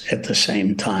drugs at the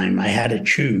same time. I had to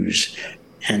choose.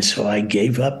 And so I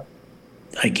gave up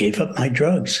my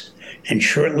drugs. And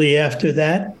shortly after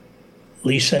that,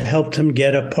 Lisa helped him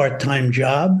get a part-time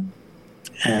job.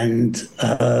 And,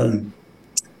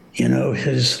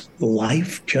 his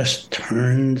life just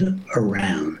turned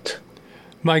around.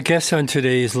 My guest on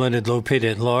today's Leonard Lopate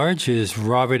at Large is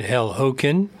Robert L.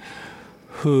 Okin,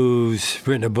 who's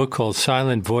written a book called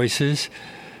Silent Voices,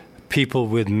 People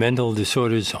with Mental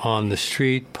Disorders on the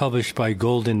Street, published by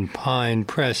Golden Pine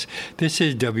Press. This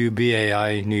is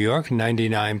WBAI New York,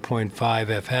 99.5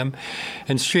 FM,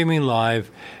 and streaming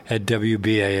live at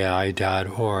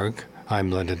WBAI.org. I'm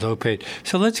Leonard Lopate.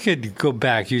 So let's go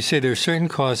back. You say there are certain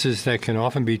causes that can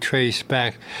often be traced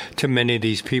back to many of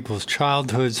these people's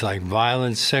childhoods, like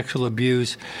violence, sexual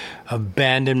abuse,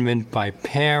 abandonment by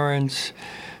parents.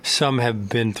 Some have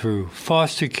been through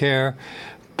foster care.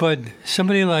 But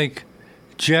somebody like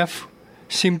Jeff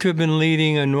seemed to have been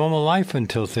leading a normal life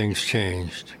until things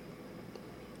changed.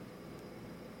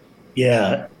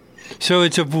 Yeah. So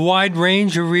it's a wide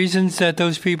range of reasons that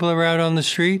those people are out on the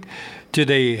street. Do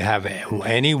they have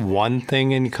any one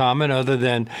thing in common other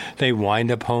than they wind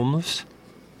up homeless?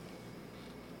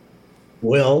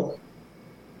 Well,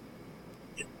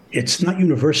 it's not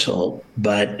universal,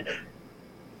 but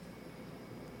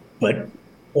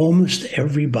almost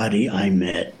everybody I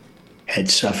met had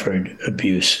suffered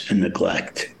abuse and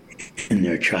neglect in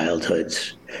their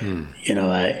childhoods.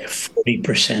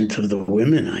 40% of the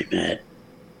women I met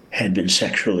had been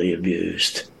sexually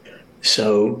abused.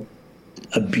 So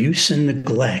abuse and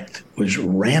neglect was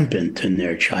rampant in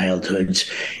their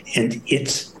childhoods, and it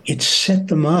set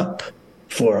them up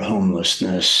for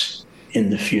homelessness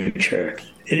in the future.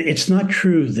 It's not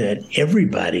true that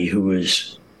everybody who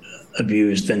was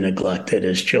abused and neglected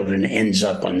as children ends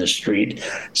up on the street.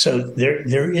 So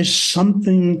there is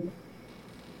something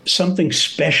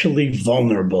especially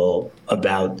vulnerable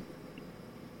about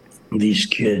these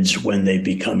kids when they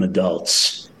become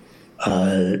adults.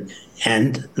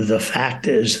 And the fact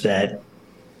is that,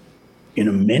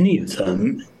 many of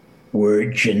them were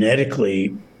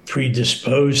genetically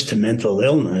predisposed to mental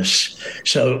illness.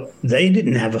 So they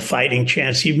didn't have a fighting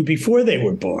chance even before they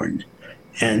were born.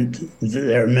 And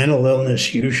their mental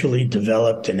illness usually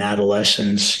developed in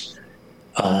adolescence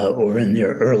or in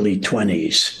their early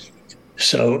 20s.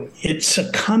 So it's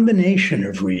a combination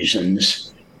of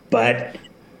reasons, but,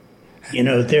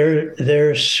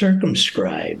 they're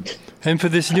circumscribed. And for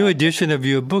this new edition of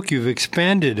your book, you've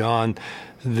expanded on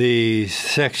the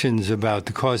sections about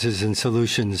the causes and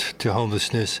solutions to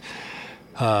homelessness,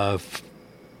 the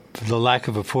lack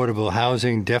of affordable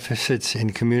housing, deficits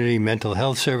in community mental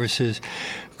health services,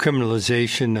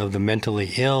 criminalization of the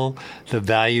mentally ill, the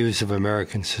values of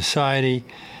American society,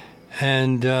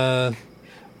 and other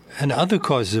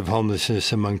causes of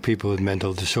homelessness among people with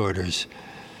mental disorders.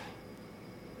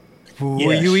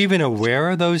 Were you even aware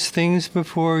of those things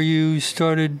before you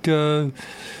started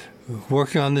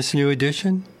working on this new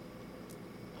edition?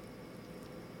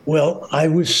 Well, I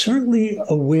was certainly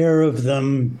aware of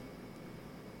them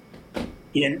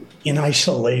in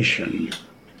isolation,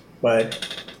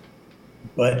 but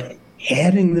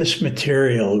adding this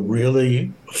material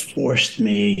really forced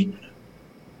me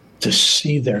to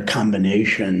see their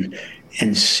combination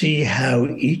and see how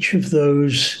each of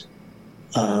those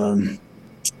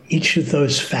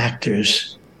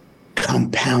factors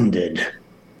compounded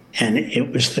And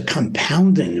it was the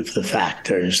compounding of the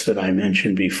factors that I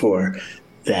mentioned before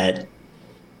that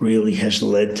really has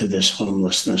led to this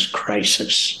homelessness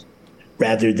crisis,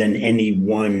 rather than any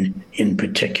one in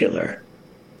particular.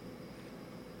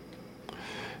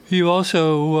 You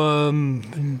also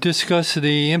discuss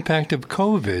the impact of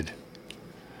COVID.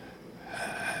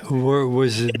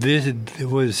 Was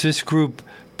this group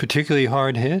particularly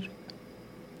hard hit?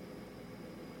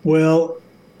 Well,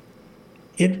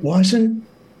 it wasn't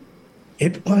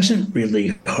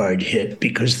really hard hit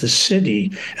because the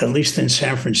city, at least in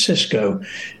San Francisco,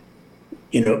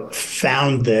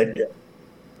 found that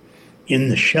in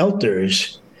the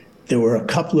shelters, there were a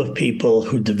couple of people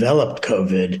who developed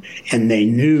COVID, and they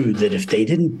knew that if they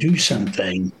didn't do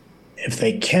something, if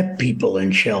they kept people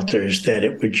in shelters, that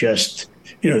it would just,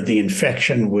 the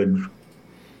infection would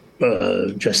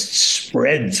just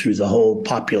spread through the whole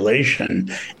population.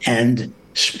 And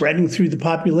spreading through the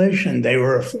population, they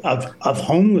were of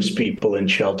homeless people in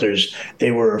shelters,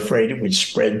 they were afraid it would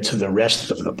spread to the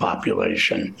rest of the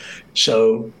population.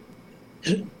 So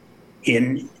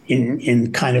in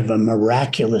kind of a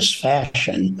miraculous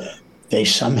fashion, they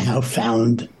somehow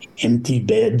found empty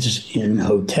beds in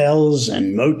hotels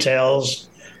and motels,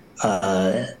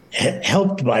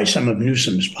 helped by some of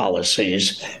Newsom's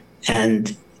policies.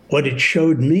 And what it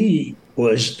showed me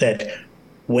was that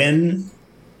when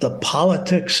the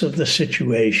politics of the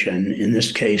situation, in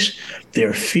this case,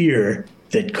 their fear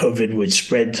that COVID would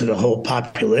spread to the whole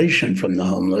population from the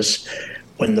homeless,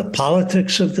 when the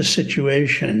politics of the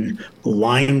situation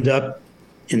lined up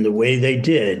in the way they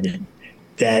did,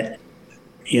 that,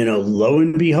 lo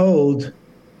and behold,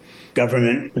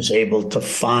 government was able to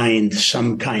find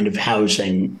some kind of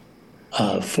housing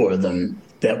for them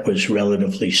that was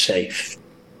relatively safe.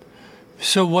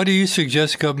 So what do you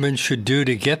suggest government should do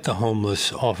to get the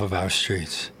homeless off of our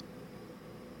streets?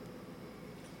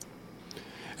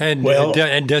 And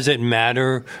does it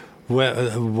matter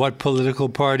what political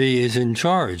party is in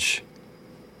charge?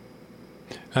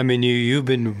 I mean,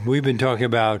 we've been talking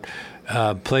about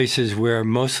places where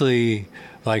mostly,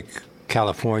 like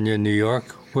California, New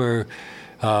York, where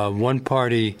one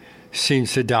party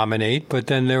seems to dominate, but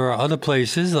then there are other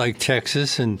places like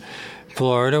Texas and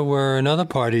Florida where another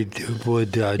party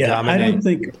would dominate.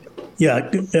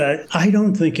 I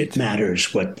don't think it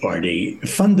matters what party.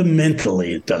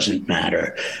 Fundamentally, it doesn't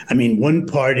matter. I mean, one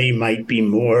party might be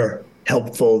more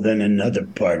helpful than another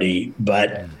party,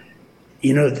 but,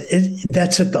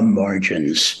 that's at the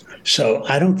margins. So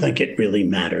I don't think it really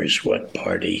matters what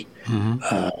party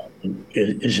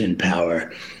is in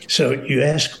power. So you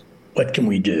ask, what can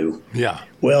we do? Yeah.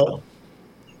 Well,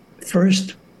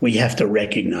 first, we have to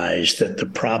recognize that the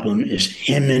problem is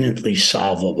eminently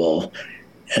solvable,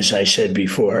 as I said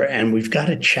before, and we've got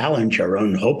to challenge our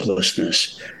own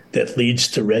hopelessness that leads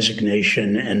to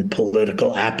resignation and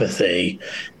political apathy,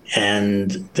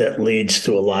 and that leads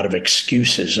to a lot of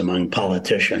excuses among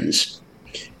politicians.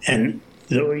 And,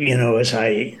 as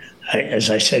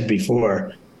I said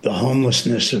before, the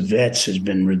homelessness of vets has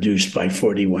been reduced by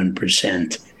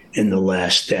 41% in the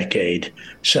last decade.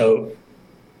 So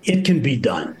it can be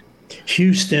done.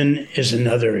 Houston is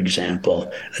another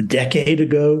example. A decade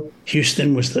ago,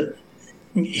 Houston, which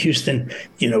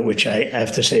I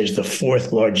have to say is the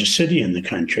fourth largest city in the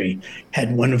country,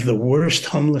 had one of the worst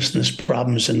homelessness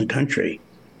problems in the country.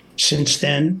 Since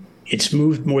then, it's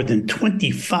moved more than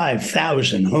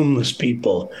 25,000 homeless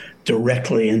people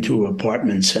directly into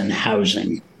apartments and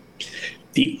housing.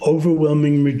 The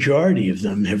overwhelming majority of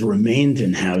them have remained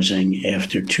in housing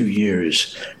after 2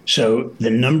 years. So the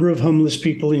number of homeless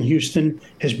people in Houston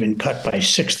has been cut by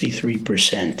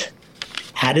 63%.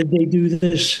 How did they do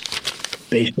this?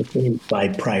 Basically by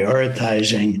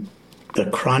prioritizing the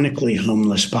chronically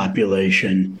homeless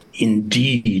population in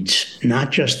deeds,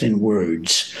 not just in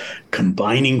words,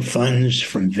 combining funds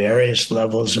from various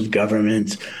levels of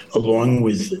government along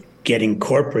with getting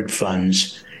corporate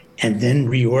funds, and then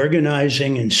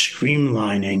reorganizing and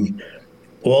streamlining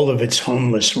all of its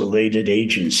homeless-related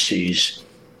agencies,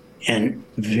 and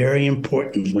very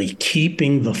importantly,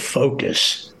 keeping the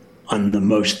focus on the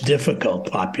most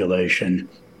difficult population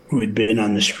who had been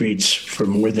on the streets for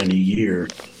more than a year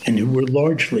and who were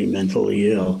largely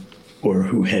mentally ill or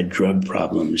who had drug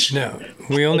problems. No,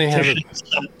 we only have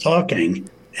stopped talking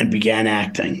and began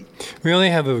acting. We only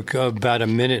have about a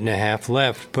minute and a half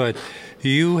left, but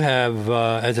you have,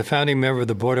 as a founding member of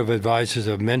the Board of Advisors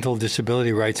of Mental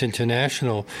Disability Rights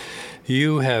International,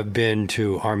 you have been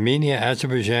to Armenia,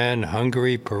 Azerbaijan,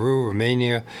 Hungary, Peru,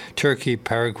 Romania, Turkey,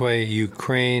 Paraguay,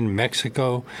 Ukraine,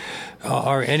 Mexico.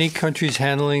 Are any countries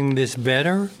handling this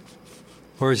better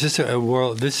Or is this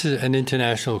this is an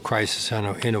international crisis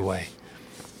in a way?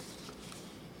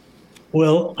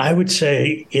 Well, I would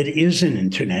say it is an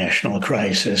international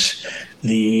crisis.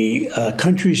 The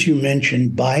countries you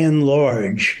mentioned, by and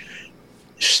large,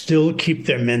 still keep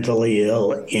their mentally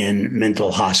ill in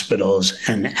mental hospitals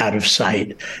and out of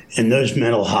sight. And those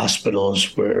mental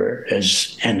hospitals are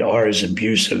as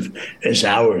abusive as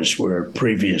ours were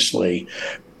previously.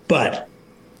 But,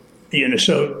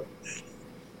 so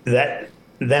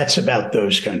that's about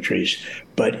those countries.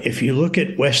 But if you look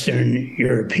at Western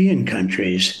European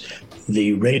countries,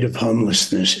 the rate of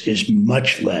homelessness is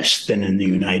much less than in the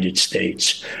United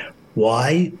States.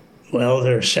 Why? Well,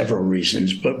 there are several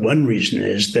reasons, but one reason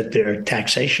is that their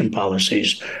taxation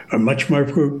policies are much more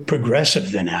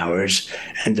progressive than ours,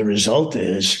 and the result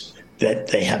is that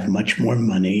they have much more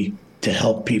money to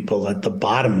help people at the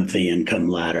bottom of the income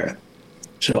ladder.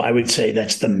 So I would say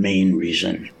that's the main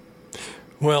reason.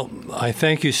 Well, I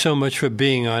thank you so much for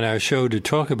being on our show to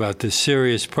talk about this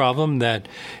serious problem that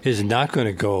is not going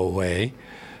to go away.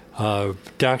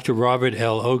 Dr. Robert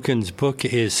L. Okin's book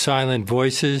is Silent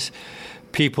Voices,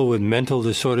 People with Mental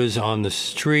Disorders on the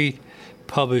Street,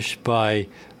 published by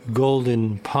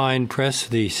Golden Pine Press.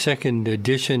 The second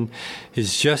edition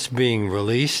is just being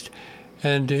released,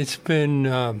 and it's been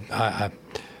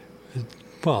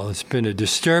it's been a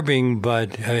disturbing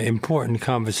but important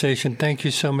conversation. Thank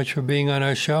you so much for being on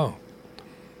our show.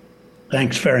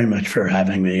 Thanks very much for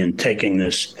having me and taking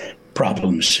this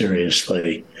problem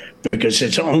seriously, because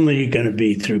it's only going to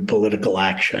be through political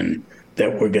action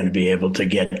that we're going to be able to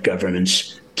get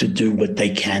governments to do what they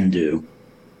can do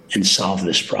and solve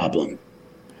this problem.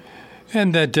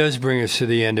 And that does bring us to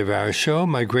the end of our show.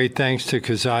 My great thanks to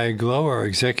Keziah Glow, our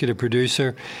executive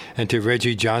producer, and to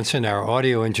Reggie Johnson, our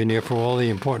audio engineer, for all the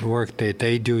important work that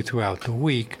they do throughout the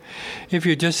week. If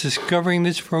you're just discovering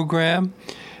this program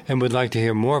and would like to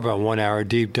hear more about 1 hour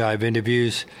deep dive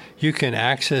interviews, you can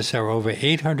access our over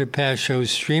 800 past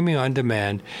shows streaming on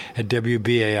demand at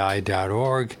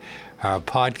WBAI.org. Our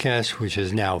podcast, which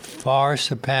has now far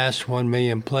surpassed 1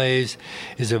 million plays,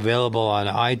 is available on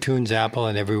iTunes, Apple,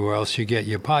 and everywhere else you get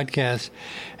your podcasts.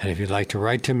 And if you'd like to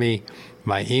write to me,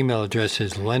 my email address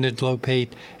is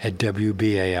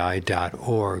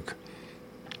leonardlopate@wbai.org.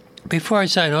 Before I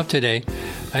sign off today,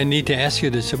 I need to ask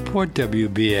you to support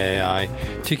WBAI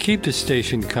to keep the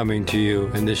station coming to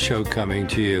you and this show coming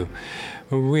to you.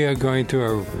 We are going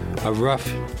through a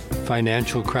rough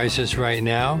financial crisis right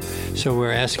now, so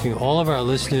we're asking all of our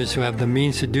listeners who have the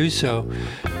means to do so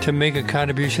to make a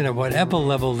contribution at whatever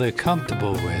level they're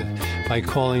comfortable with by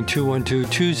calling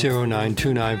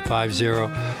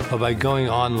 212-209-2950 or by going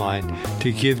online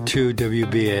to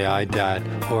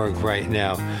give2wbai.org right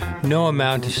now. No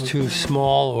amount is too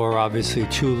small or obviously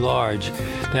too large.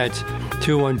 That's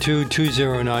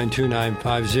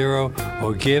 212-209-2950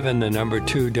 or give and the number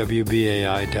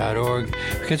 2wbai.org,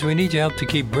 because we need your help to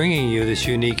keep bringing you this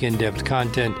unique in-depth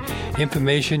content,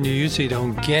 information you usually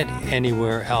don't get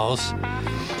anywhere else.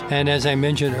 And as I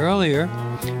mentioned earlier,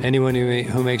 anyone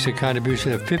who makes a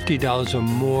contribution of $50 or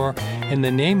more in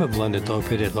the name of Leonard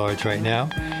Lopate at Large right now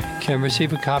can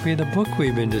receive a copy of the book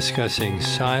we've been discussing,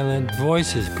 Silent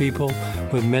Voices, People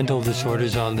with Mental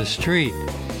Disorders on the Street,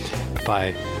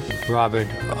 by Robert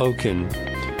Okin.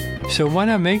 So why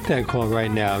not make that call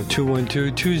right now,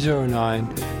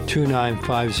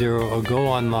 212-209-2950, or go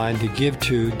online to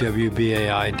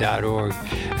give2wbai.org.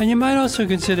 And you might also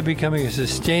consider becoming a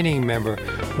sustaining member,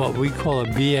 what we call a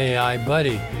BAI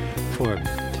buddy, for $5,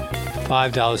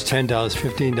 $10,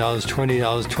 $15,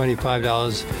 $20,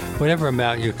 $25, whatever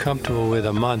amount you're comfortable with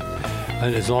a month.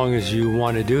 And as long as you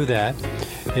want to do that,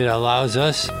 it allows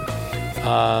us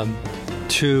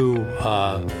to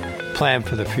plan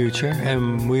for the future,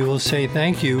 and we will say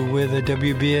thank you with a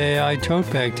WBAI tote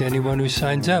bag to anyone who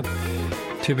signs up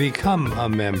to become a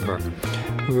member.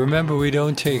 Remember, we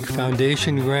don't take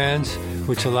foundation grants,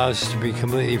 which allows us to be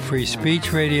completely free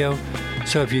speech radio.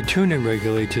 So if you tune in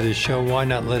regularly to this show, why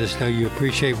not let us know you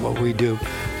appreciate what we do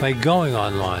by going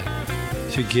online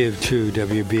to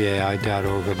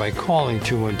give2wbai.org or by calling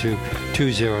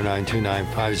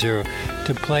 212-209-2950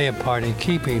 to play a part in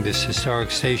keeping this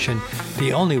historic station,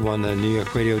 the only one on the New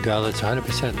York radio dial that's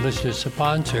 100%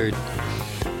 listener-sponsored,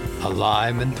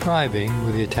 alive and thriving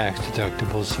with your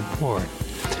tax-deductible support.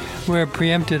 We're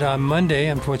preempted on Monday.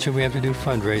 Unfortunately, we have to do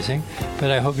fundraising, but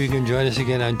I hope you can join us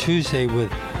again on Tuesday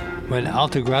when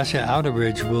Altagracia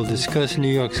Outerbridge will discuss New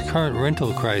York's current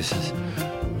rental crisis.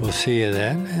 We'll see you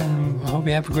then, and I hope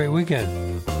you have a great weekend.